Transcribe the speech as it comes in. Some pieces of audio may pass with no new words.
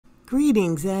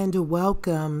Greetings and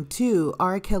welcome to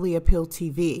R. Kelly Appeal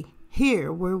TV,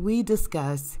 here where we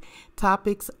discuss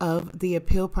topics of the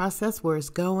appeal process, where it's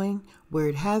going, where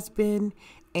it has been,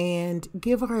 and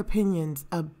give our opinions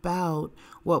about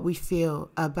what we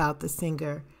feel about the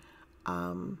singer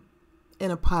in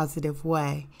a positive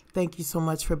way. Thank you so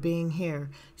much for being here.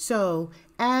 So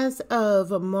as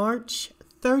of March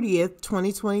 30th,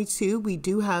 2022, we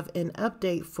do have an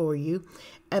update for you.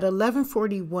 At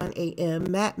 11:41 a.m.,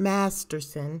 Matt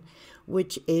Masterson,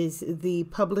 which is the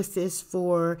publicist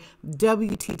for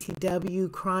WTTW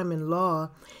Crime and Law,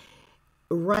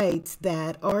 writes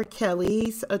that R.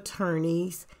 Kelly's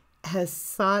attorneys has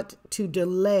sought to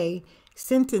delay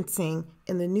sentencing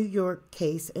in the New York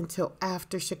case until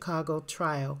after Chicago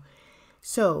trial.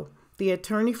 So, the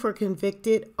attorney for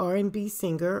convicted R&B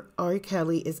singer R.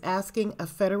 Kelly is asking a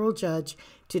federal judge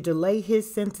to delay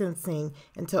his sentencing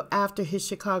until after his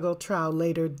Chicago trial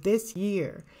later this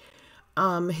year.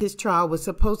 His trial was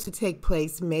supposed to take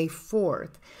place May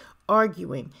 4th,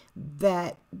 arguing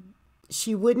that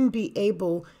she wouldn't be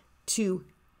able to,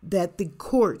 that the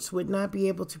courts would not be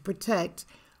able to protect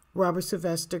Robert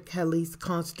Sylvester Kelly's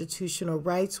constitutional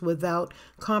rights without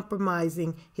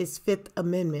compromising his Fifth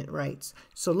Amendment rights.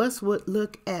 So let's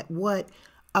look at what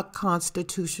a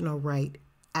constitutional right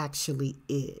actually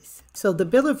is. So the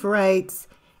Bill of Rights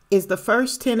is the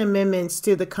first 10 amendments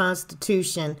to the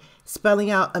Constitution,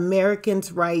 spelling out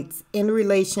Americans' rights in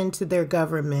relation to their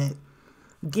government,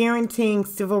 guaranteeing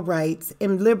civil rights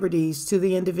and liberties to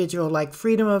the individual like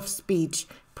freedom of speech,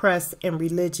 press, and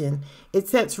religion. It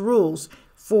sets rules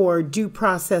for due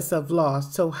process of law,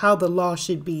 so how the law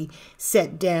should be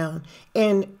set down,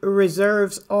 and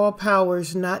reserves all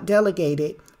powers not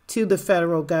delegated to the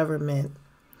federal government,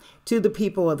 to the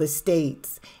people of the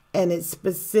states, and it's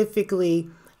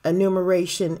specifically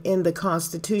enumeration in the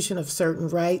Constitution of certain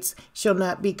rights shall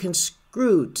not be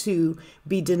construed to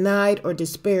be denied or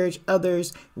disparage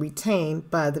others retained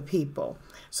by the people.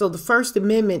 So the First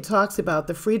Amendment talks about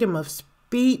the freedom of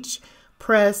speech,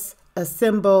 press,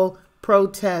 assemble,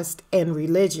 protest, and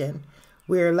religion.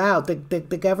 We're allowed,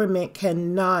 the government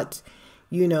cannot,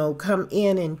 come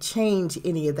in and change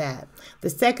any of that.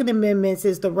 The Second Amendment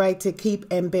is the right to keep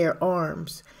and bear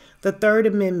arms. The Third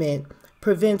Amendment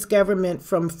prevents government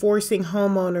from forcing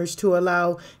homeowners to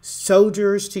allow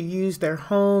soldiers to use their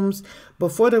homes.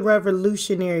 Before the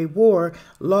Revolutionary War,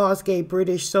 laws gave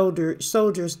British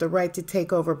soldiers the right to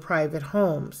take over private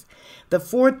homes. The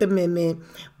Fourth Amendment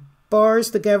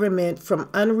bars the government from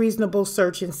unreasonable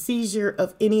search and seizure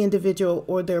of any individual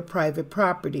or their private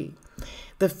property.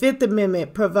 The Fifth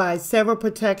Amendment provides several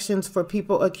protections for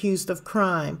people accused of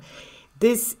crime.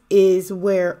 This is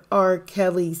where R.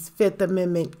 Kelly's Fifth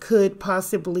Amendment could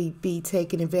possibly be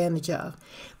taken advantage of.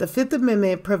 The Fifth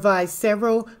Amendment provides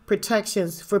several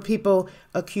protections for people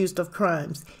accused of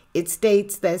crimes. It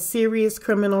states that serious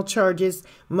criminal charges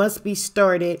must be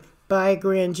started by a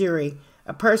grand jury.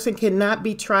 A person cannot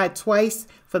be tried twice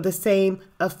for the same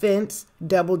offense,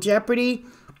 double jeopardy,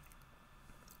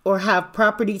 or have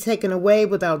property taken away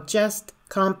without just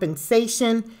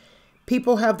compensation.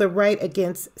 People have the right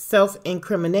against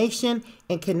self-incrimination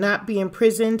and cannot be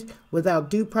imprisoned without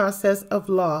due process of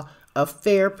law, of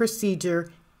fair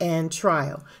procedure, and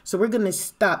trial. So we're going to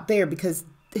stop there because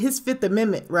his Fifth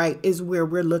Amendment right is where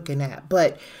we're looking at.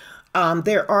 But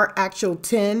there are actual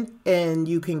 10, and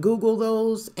you can Google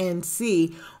those and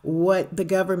see what the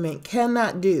government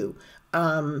cannot do.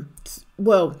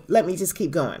 Well, let me just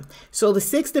keep going. So the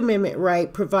Sixth Amendment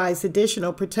right provides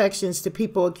additional protections to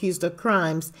people accused of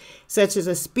crimes, such as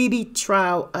a speedy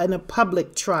trial and a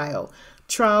public trial,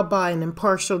 trial by an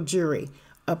impartial jury,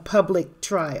 a public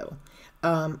trial.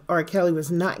 R. Kelly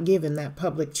was not given that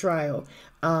public trial.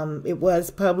 It was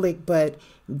public, but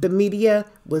the media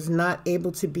was not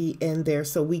able to be in there,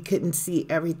 so we couldn't see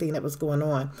everything that was going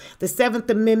on. The Seventh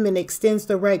Amendment extends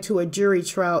the right to a jury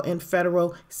trial in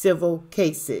federal civil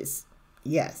cases.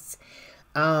 Yes.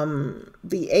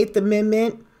 The Eighth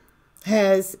Amendment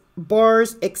has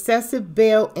bars excessive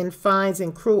bail and fines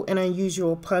and cruel and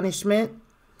unusual punishment.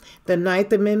 The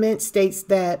Ninth Amendment states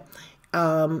that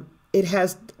it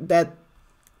has that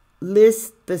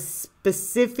lists the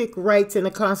specific rights in the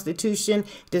Constitution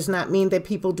does not mean that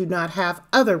people do not have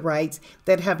other rights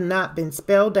that have not been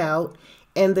spelled out.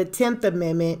 And the 10th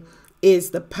Amendment is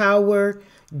the power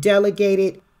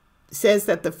delegated, says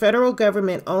that the federal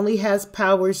government only has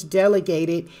powers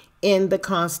delegated in the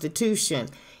Constitution.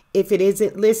 If it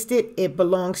isn't listed, it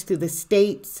belongs to the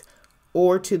states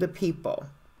or to the people.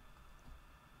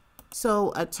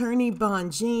 So Attorney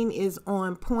BonJean is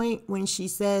on point when she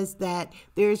says that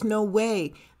there's no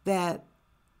way that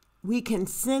we can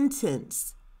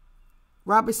sentence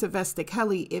Robert Sylvester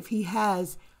Kelly if he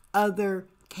has other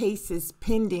cases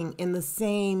pending in the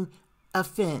same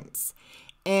offense.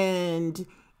 And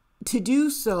to do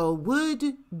so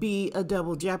would be a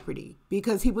double jeopardy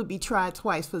because he would be tried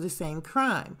twice for the same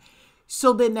crime.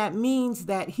 So then that means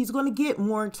that he's going to get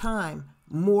more time,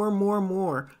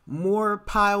 more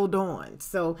piled on.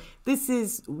 So this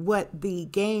is what the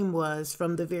game was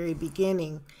from the very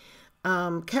beginning.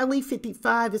 Kelly,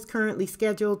 55, is currently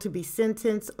scheduled to be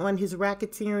sentenced on his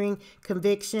racketeering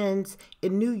convictions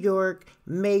in New York,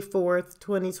 May 4th,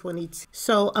 2022.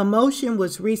 So a motion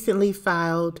was recently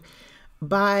filed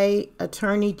by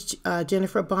Attorney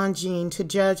Jenifer BonJean to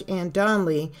Judge Ann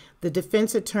Donnelly, the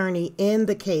defense attorney in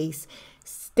the case,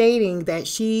 stating that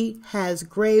she has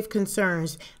grave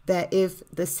concerns that if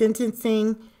the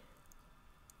sentencing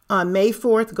on May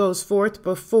 4th goes forth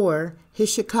before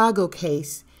his Chicago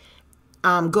case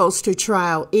goes to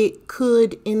trial, it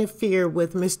could interfere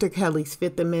with Mr. Kelly's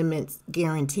Fifth Amendment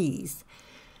guarantees.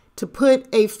 To put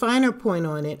a finer point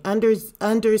on it,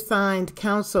 undersigned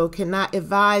counsel cannot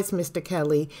advise Mr.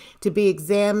 Kelly to be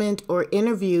examined or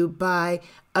interviewed by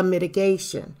a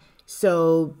mitigation.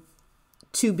 So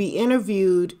to be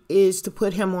interviewed is to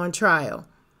put him on trial.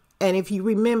 And if you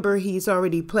remember, he's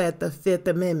already pled the Fifth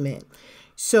Amendment.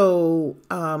 So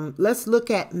let's look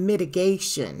at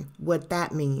mitigation, what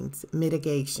that means,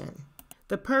 mitigation.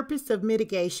 The purpose of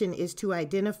mitigation is to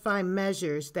identify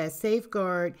measures that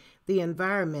safeguard the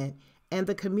environment and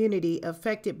the community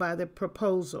affected by the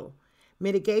proposal.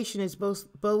 Mitigation is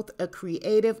both a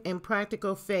creative and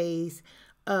practical phase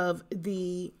of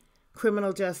the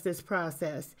criminal justice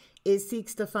process. It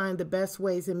seeks to find the best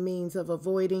ways and means of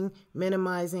avoiding,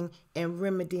 minimizing, and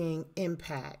remedying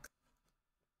impacts.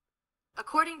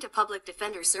 According to Public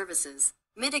Defender Services,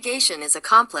 mitigation is a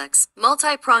complex,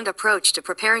 multi-pronged approach to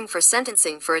preparing for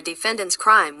sentencing for a defendant's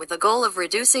crime with the goal of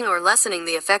reducing or lessening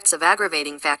the effects of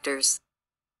aggravating factors.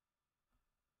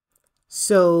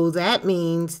 So that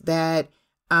means that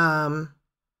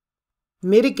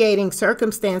mitigating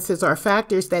circumstances are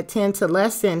factors that tend to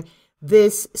lessen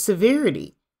this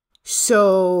severity.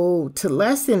 So to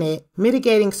lessen it,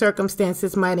 mitigating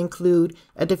circumstances might include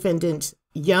a defendant's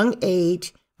young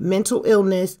age, mental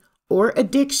illness, or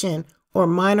addiction, or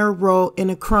minor role in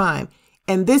a crime.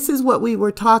 And this is what we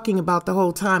were talking about the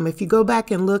whole time. If you go back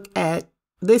and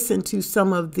listen to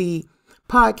some of the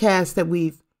podcasts that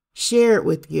we've shared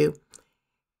with you,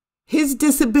 his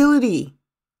disability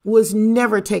was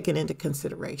never taken into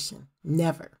consideration.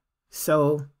 Never.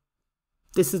 So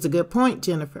this is a good point,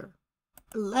 Jenifer.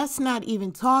 Let's not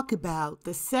even talk about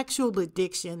the sexual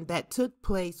addiction that took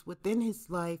place within his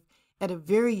life at a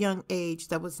very young age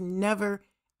that was never,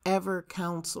 ever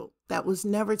counseled, that was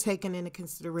never taken into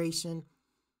consideration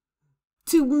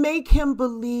to make him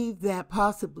believe that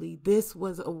possibly this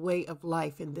was a way of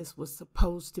life and this was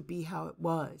supposed to be how it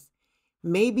was.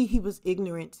 Maybe he was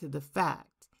ignorant to the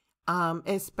fact,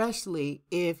 especially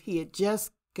if he had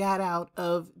just got out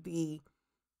of the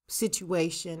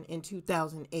situation in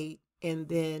 2008 and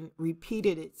then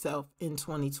repeated itself in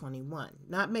 2021.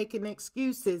 Not making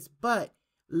excuses, but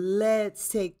let's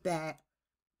take that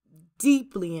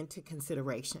deeply into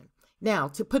consideration. Now,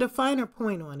 to put a finer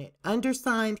point on it,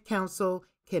 undersigned counsel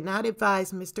cannot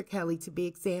advise Mr. Kelly to be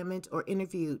examined or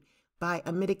interviewed by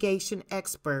a mitigation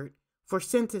expert for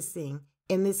sentencing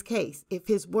in this case if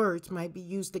his words might be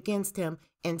used against him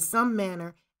in some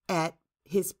manner at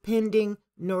his pending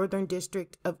Northern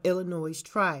District of Illinois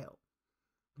trial.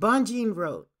 BonJean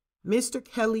wrote, Mr.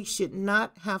 Kelly should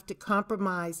not have to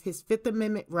compromise his Fifth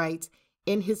Amendment rights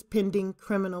in his pending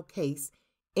criminal case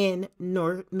in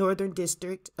Northern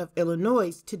District of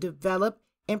Illinois to develop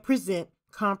and present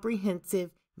comprehensive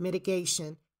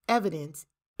mitigation evidence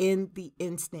in the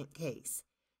instant case.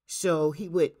 So he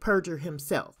would perjure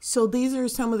himself. So these are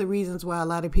some of the reasons why a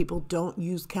lot of people don't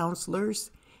use counselors,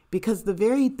 because the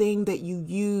very thing that you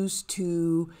use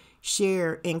to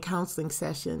share in counseling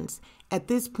sessions at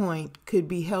this point could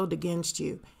be held against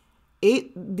you.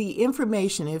 The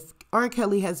information, if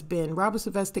Robert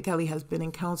Sylvester Kelly has been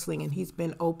in counseling and he's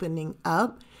been opening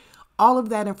up, all of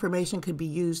that information could be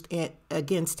used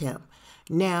against him.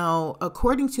 Now,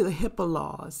 according to the HIPAA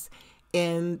laws,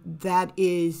 and that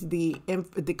is the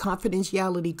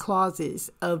confidentiality clauses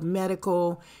of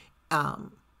medical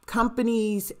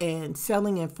companies and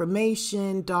selling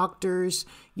information, doctors,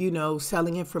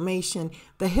 selling information,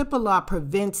 the HIPAA law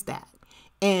prevents that.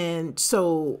 And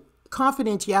so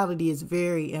confidentiality is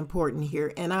very important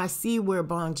here. And I see where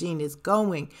BonJean is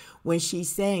going when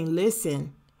she's saying,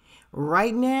 listen,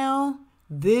 right now,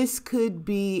 this could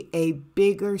be a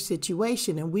bigger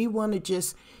situation. And we want to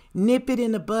just nip it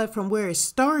in the bud from where it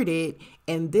started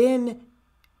and then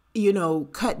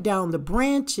cut down the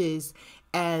branches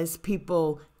as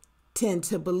people tend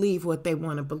to believe what they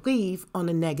want to believe on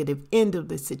the negative end of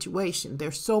the situation.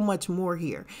 There's so much more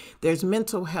here. There's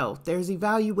mental health, there's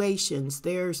evaluations,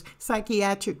 there's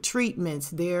psychiatric treatments,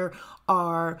 there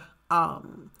are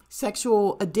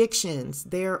sexual addictions,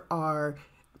 there are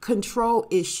control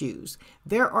issues,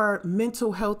 there are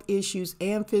mental health issues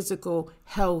and physical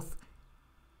health,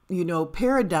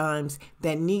 paradigms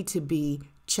that need to be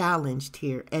challenged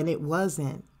here. And it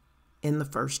wasn't in the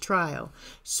first trial.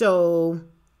 So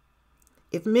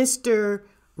if Mr.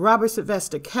 Robert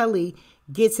Sylvester Kelly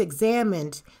gets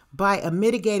examined by a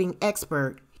mitigating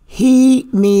expert, he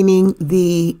meaning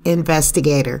the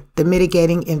investigator, the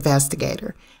mitigating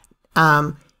investigator,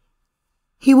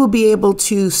 he will be able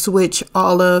to switch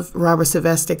all of Robert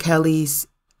Sylvester Kelly's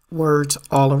words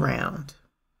all around.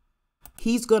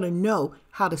 He's going to know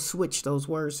how to switch those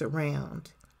words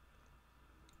around.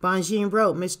 BonJean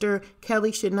wrote, Mr.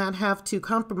 Kelly should not have to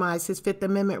compromise his Fifth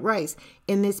Amendment rights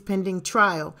in this pending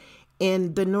trial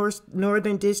in the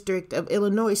Northern District of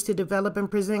Illinois to develop and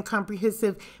present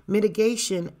comprehensive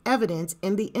mitigation evidence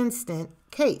in the instant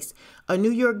case. A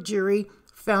New York jury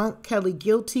found Kelly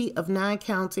guilty of 9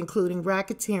 counts, including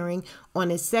racketeering, on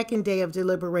his second day of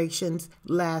deliberations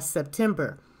last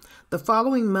September. The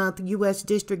following month, U.S.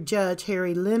 District Judge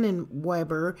Harry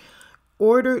Linenweber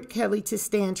ordered Kelly to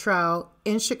stand trial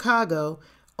in Chicago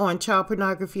on child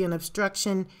pornography and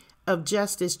obstruction of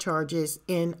justice charges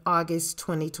in August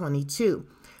 2022.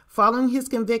 Following his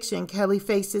conviction, Kelly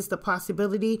faces the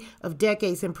possibility of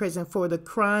decades in prison for the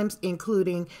crimes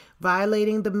including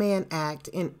violating the Mann Act,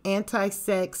 an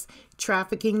anti-sex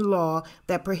trafficking law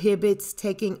that prohibits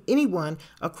taking anyone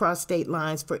across state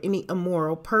lines for any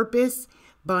immoral purpose.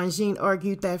 BonJean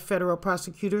argued that federal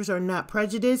prosecutors are not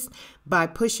prejudiced by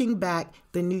pushing back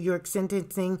the New York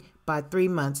sentencing by 3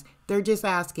 months. They're just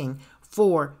asking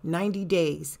for 90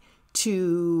 days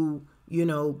to,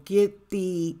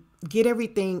 get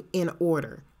everything in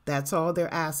order. That's all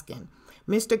they're asking.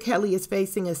 Mr. Kelly is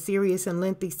facing a serious and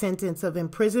lengthy sentence of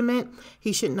imprisonment.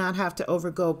 He should not have to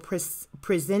undergo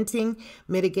presenting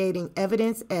mitigating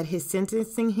evidence at his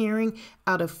sentencing hearing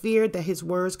out of fear that his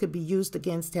words could be used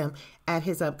against him at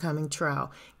his upcoming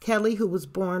trial. Kelly, who was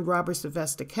born Robert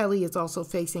Sylvester Kelly, is also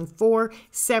facing 4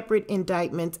 separate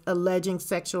indictments alleging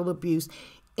sexual abuse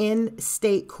in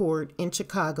state court in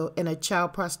Chicago and a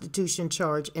child prostitution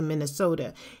charge in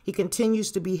Minnesota. He continues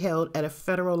to be held at a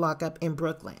federal lockup in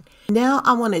Brooklyn. Now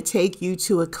I want to take you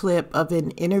to a clip of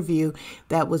an interview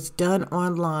that was done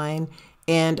online,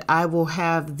 and I will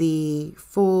have the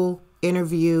full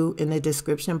interview in the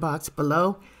description box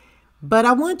below. But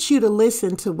I want you to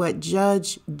listen to what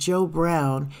Judge Joe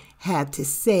Brown had to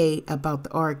say about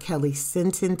the R. Kelly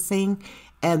sentencing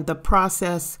and the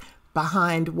process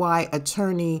behind why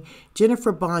Attorney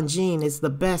Jenifer BonJean is the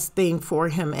best thing for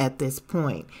him at this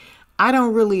point. I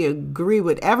don't really agree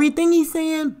with everything he's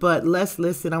saying, but let's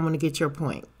listen. I want to get your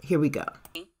point. Here we go.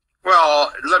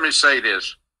 Well, let me say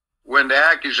this. When the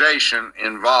accusation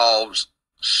involves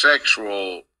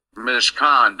sexual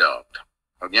misconduct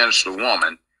against a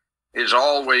woman, it's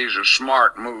always a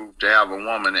smart move to have a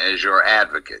woman as your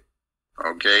advocate.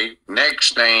 Okay?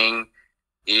 Next thing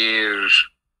is,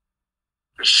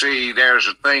 see, there's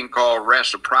a thing called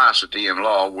reciprocity in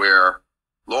law where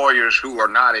lawyers who are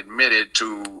not admitted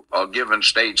to a given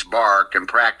state's bar can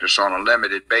practice on a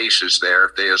limited basis there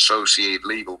if they associate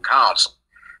legal counsel.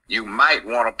 You might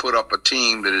want to put up a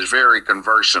team that is very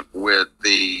conversant with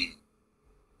the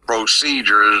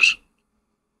procedures,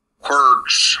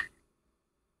 quirks,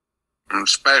 and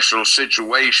special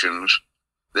situations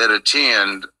that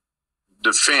attend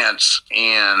defense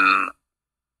in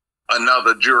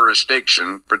another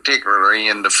jurisdiction, particularly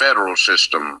in the federal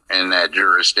system in that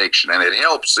jurisdiction. And it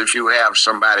helps if you have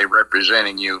somebody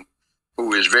representing you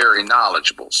who is very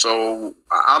knowledgeable. So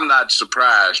I'm not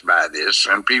surprised by this,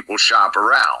 and people shop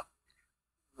around.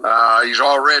 He's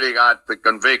already got the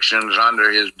convictions under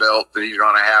his belt that he's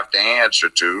going to have to answer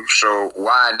to. So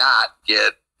why not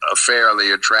get a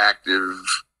fairly attractive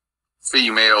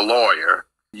female lawyer?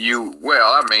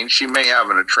 She may have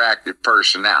an attractive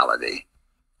personality.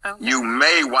 Okay. You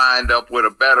may wind up with a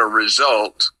better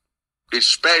result,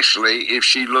 especially if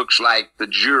she looks like the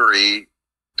jury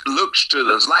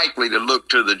is likely to look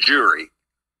to the jury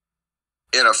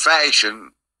in a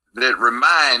fashion that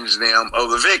reminds them of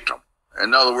the victim.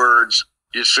 In other words,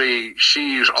 you see,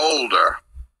 she's older.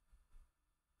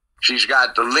 She's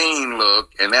got the lean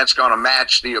look, and that's going to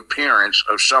match the appearance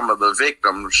of some of the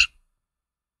victims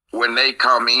when they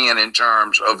come in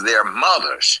terms of their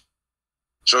mothers.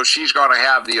 So she's going to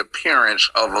have the appearance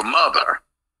of a mother.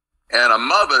 and a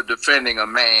mother defending a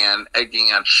man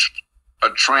against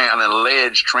an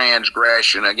alleged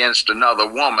transgression against another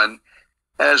woman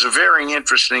has a very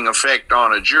interesting effect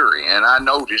on a jury. And I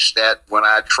noticed that when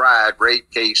I tried rape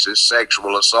cases,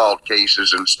 sexual assault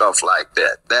cases, and stuff like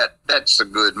that. That's a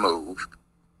good move.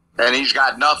 And he's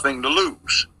got nothing to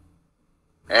lose.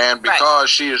 And because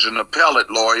she is an appellate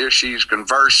lawyer, she's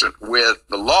conversant with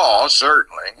the law,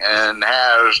 certainly, and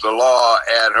has the law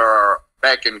at her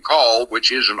beck and call,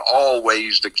 which isn't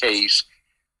always the case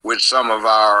with some of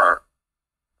our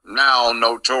now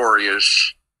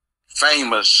notorious,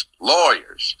 famous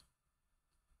lawyers.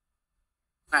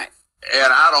 Right.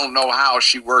 And I don't know how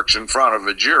she works in front of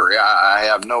a jury. I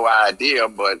have no idea,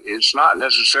 but it's not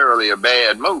necessarily a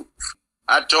bad move.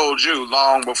 I told you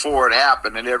long before it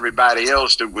happened and everybody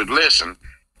else that would listen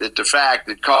that the fact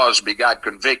that Cosby got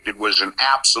convicted was an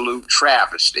absolute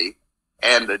travesty,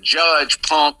 and the judge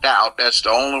punked out. That's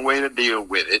the only way to deal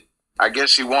with it. I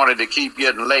guess he wanted to keep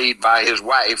getting laid by his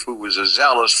wife, who was a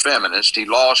zealous feminist. He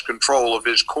lost control of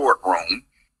his courtroom.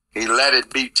 He let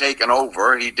it be taken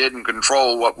over. He didn't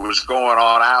control what was going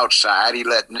on outside. He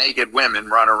let naked women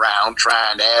run around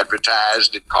trying to advertise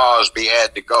that Cosby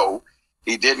had to go.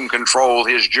 He didn't control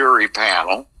his jury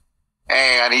panel,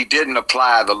 and he didn't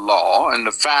apply the law. And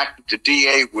the fact that the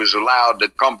DA was allowed to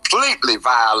completely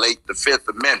violate the Fifth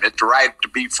Amendment, the right to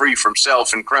be free from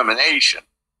self-incrimination,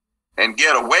 and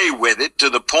get away with it to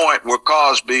the point where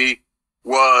Cosby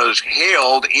was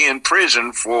held in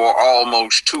prison for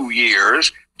almost 2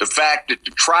 years. The fact that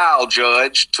the trial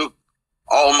judge took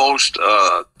almost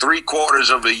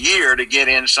 3/4 of a year to get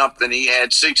in something he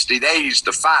had 60 days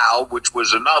to file, which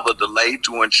was another delay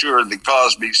to ensure that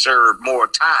Cosby served more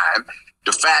time.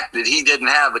 The fact that he didn't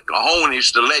have the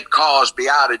cojones to let Cosby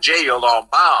out of jail on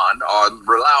bond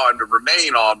or allow him to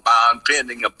remain on bond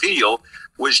pending appeal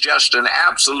was just an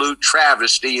absolute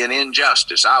travesty and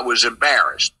injustice. I was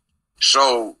embarrassed.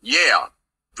 So, yeah,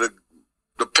 the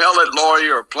appellate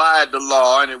lawyer applied the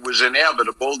law, and it was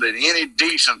inevitable that any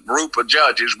decent group of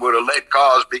judges would have let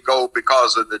Cosby go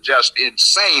because of the just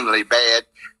insanely bad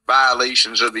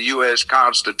violations of the U.S.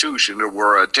 Constitution that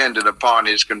were attended upon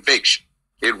his conviction.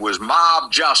 It was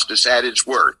mob justice at its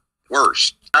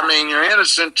worst. I mean, you're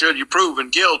innocent till you're proven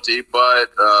guilty,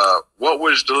 but what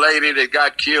was the lady that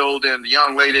got killed and the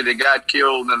young lady that got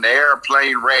killed in the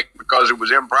airplane wreck because it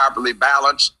was improperly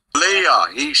balanced? Leah,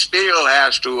 he still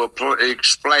has to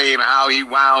explain how he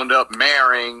wound up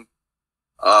marrying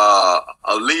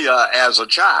Leah as a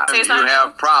child. You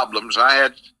have problems.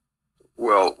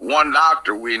 One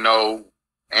doctor we know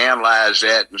analyzed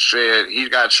that and said he's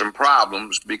got some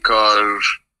problems because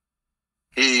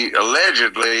he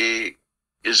allegedly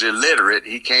is illiterate.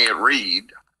 He can't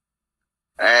read.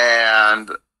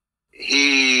 And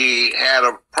he had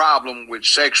a problem with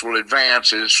sexual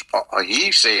advances,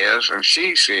 he says, and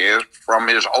she says, from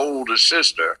his older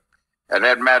sister. And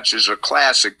that matches a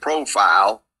classic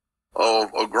profile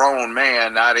of a grown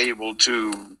man not able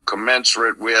to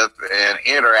commensurate with and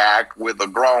interact with a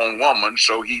grown woman,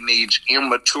 so he needs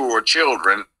immature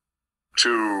children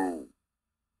to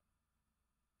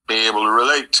be able to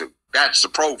relate to. That's the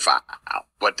profile,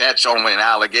 but that's only an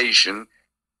allegation,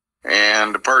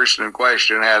 and the person in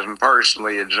question hasn't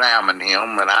personally examined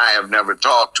him, and I have never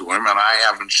talked to him, and I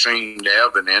haven't seen the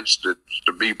evidence to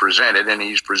be presented, and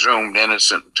he's presumed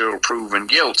innocent until proven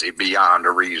guilty beyond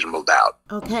a reasonable doubt.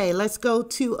 Okay, let's go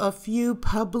to a few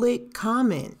public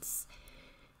comments.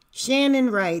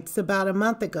 Shannon writes, about a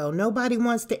month ago, nobody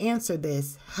wants to answer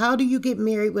this. How do you get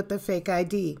married with a fake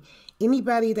ID?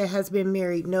 Anybody that has been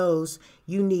married knows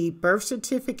you need birth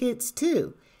certificates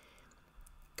too.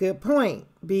 Good point,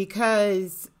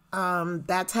 because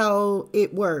that's how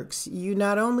it works. You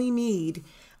not only need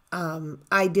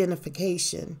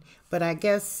identification, but I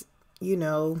guess,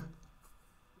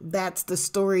 that's the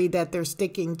story that they're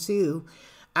sticking to.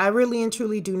 I really and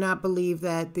truly do not believe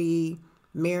that the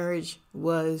marriage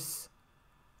was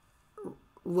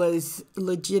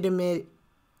legitimate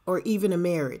or even a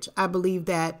marriage. I believe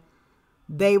that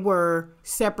they were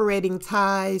separating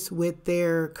ties with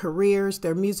their careers,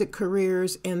 their music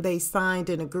careers, and they signed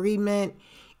an agreement.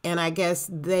 And I guess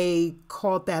they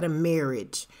called that a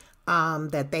marriage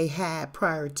that they had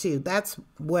prior to. That's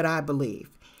what I believe.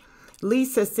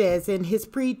 Lisa says, in his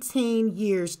preteen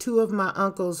years, 2 of my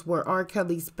uncles were R.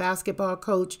 Kelly's basketball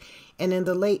coach, and in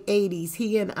the late 80s,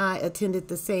 he and I attended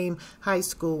the same high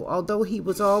school. Although he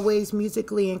was always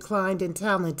musically inclined and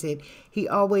talented, he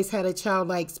always had a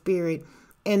childlike spirit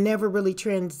and never really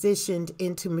transitioned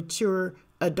into mature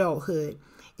adulthood.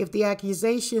 If the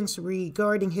accusations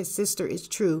regarding his sister is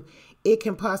true, it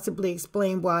can possibly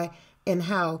explain why and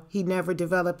how he never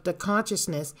developed a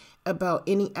consciousness about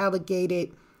any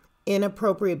alleged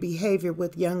inappropriate behavior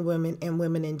with young women and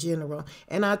women in general.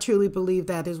 And I truly believe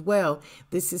that as well.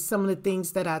 This is some of the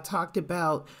things that I talked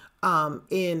about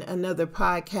in another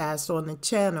podcast on the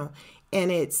channel.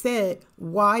 And it said,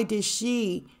 how did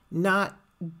she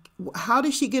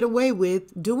get away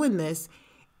with doing this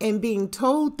and being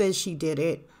told that she did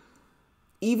it?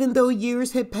 Even though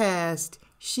years had passed,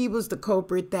 she was the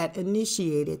culprit that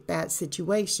initiated that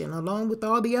situation, along with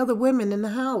all the other women in the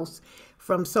house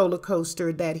from Solar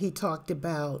Coaster that he talked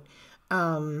about.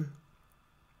 And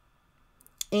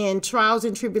Trials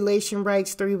and Tribulation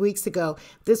writes 3 weeks ago,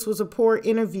 this was a poor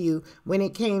interview when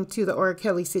it came to the R.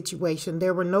 Kelly situation.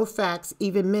 There were no facts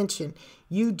even mentioned.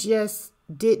 You just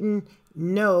didn't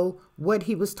know what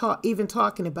he was even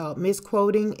talking about,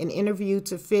 misquoting an interview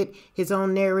to fit his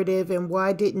own narrative. And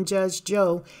why didn't Judge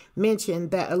Joe mention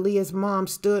that Aaliyah's mom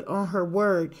stood on her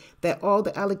word that all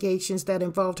the allegations that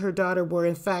involved her daughter were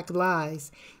in fact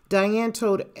lies? Diane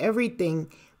told everything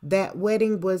that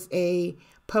wedding was a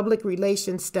public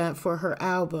relations stunt for her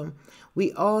album.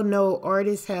 We all know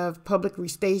artists have public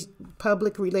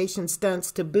relations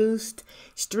stunts to boost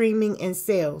streaming and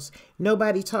sales.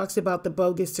 Nobody talks about the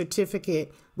bogus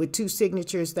certificate with 2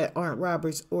 signatures that aren't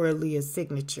Robert's or Aaliyah's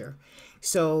signature.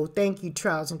 So thank you,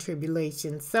 Trials and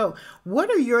Tribulations. So what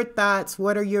are your thoughts?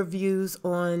 What are your views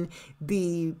on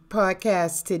the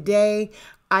podcast today?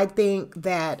 I think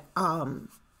that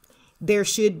there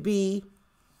should be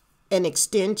an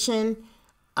extension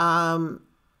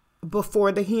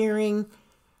before the hearing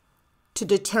to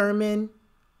determine,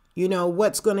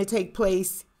 what's going to take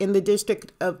place in the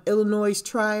District of Illinois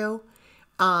trial,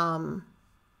 in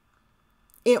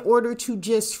order to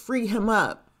just free him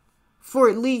up for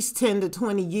at least 10 to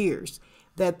 20 years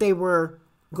that they were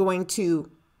going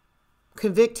to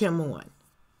convict him on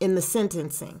in the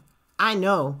sentencing. I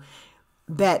know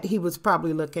that he was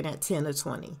probably looking at 10 to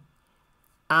 20.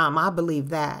 I believe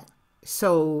that.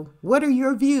 So what are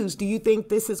your views? Do you think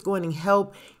this is going to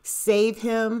help save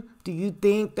him? Do you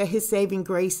think that his saving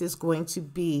grace is going to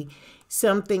be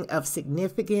something of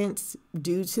significance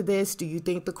due to this? Do you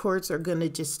think the courts are going to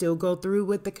just still go through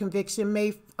with the conviction,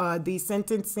 the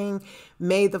sentencing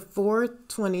May the 4th,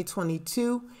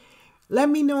 2022? Let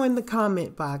me know in the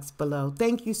comment box below.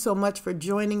 Thank you so much for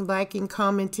joining, liking,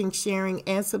 commenting, sharing,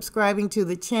 and subscribing to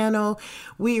the channel.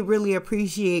 We really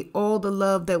appreciate all the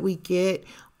love that we get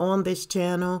on this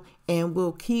channel, and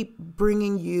we'll keep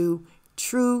bringing you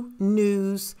true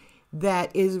news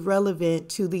that is relevant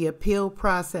to the appeal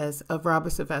process of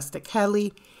Robert Sylvester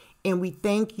Kelly. And we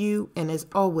thank you, and as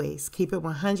always, keep it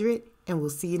 100, and we'll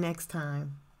see you next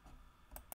time.